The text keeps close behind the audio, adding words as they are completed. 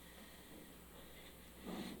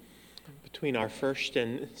between our first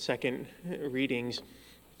and second readings,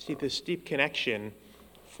 see this deep connection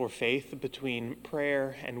for faith between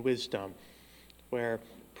prayer and wisdom, where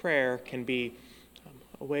prayer can be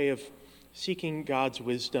a way of seeking God's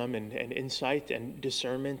wisdom and insight and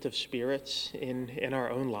discernment of spirits in our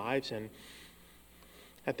own lives. And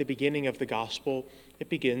at the beginning of the gospel, it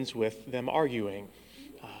begins with them arguing,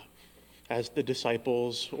 as the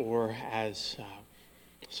disciples or as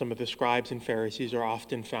some of the scribes and Pharisees are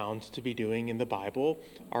often found to be doing in the Bible,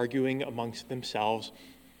 arguing amongst themselves.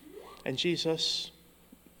 And Jesus,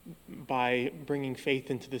 by bringing faith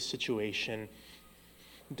into this situation,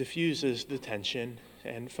 diffuses the tension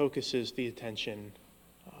and focuses the attention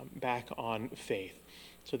back on faith,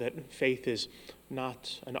 so that faith is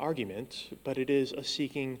not an argument, but it is a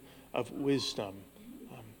seeking of wisdom,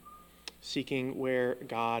 seeking where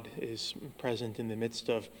God is present in the midst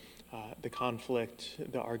of the conflict,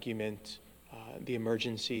 the argument, the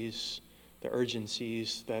emergencies, the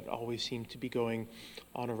urgencies that always seem to be going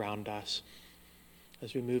on around us.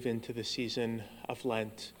 As we move into the season of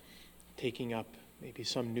Lent, taking up maybe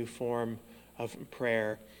some new form of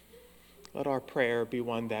prayer, let our prayer be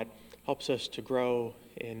one that helps us to grow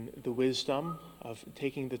in the wisdom of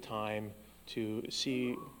taking the time to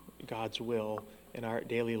see God's will in our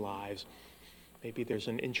daily lives. Maybe there's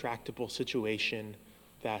an intractable situation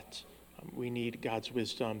that we need God's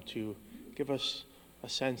wisdom to give us a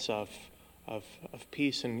sense of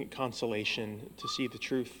peace and consolation, to see the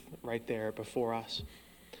truth right there before us.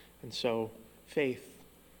 And so faith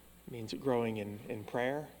means growing in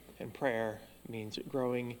prayer, and prayer means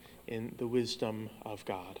growing in the wisdom of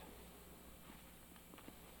God.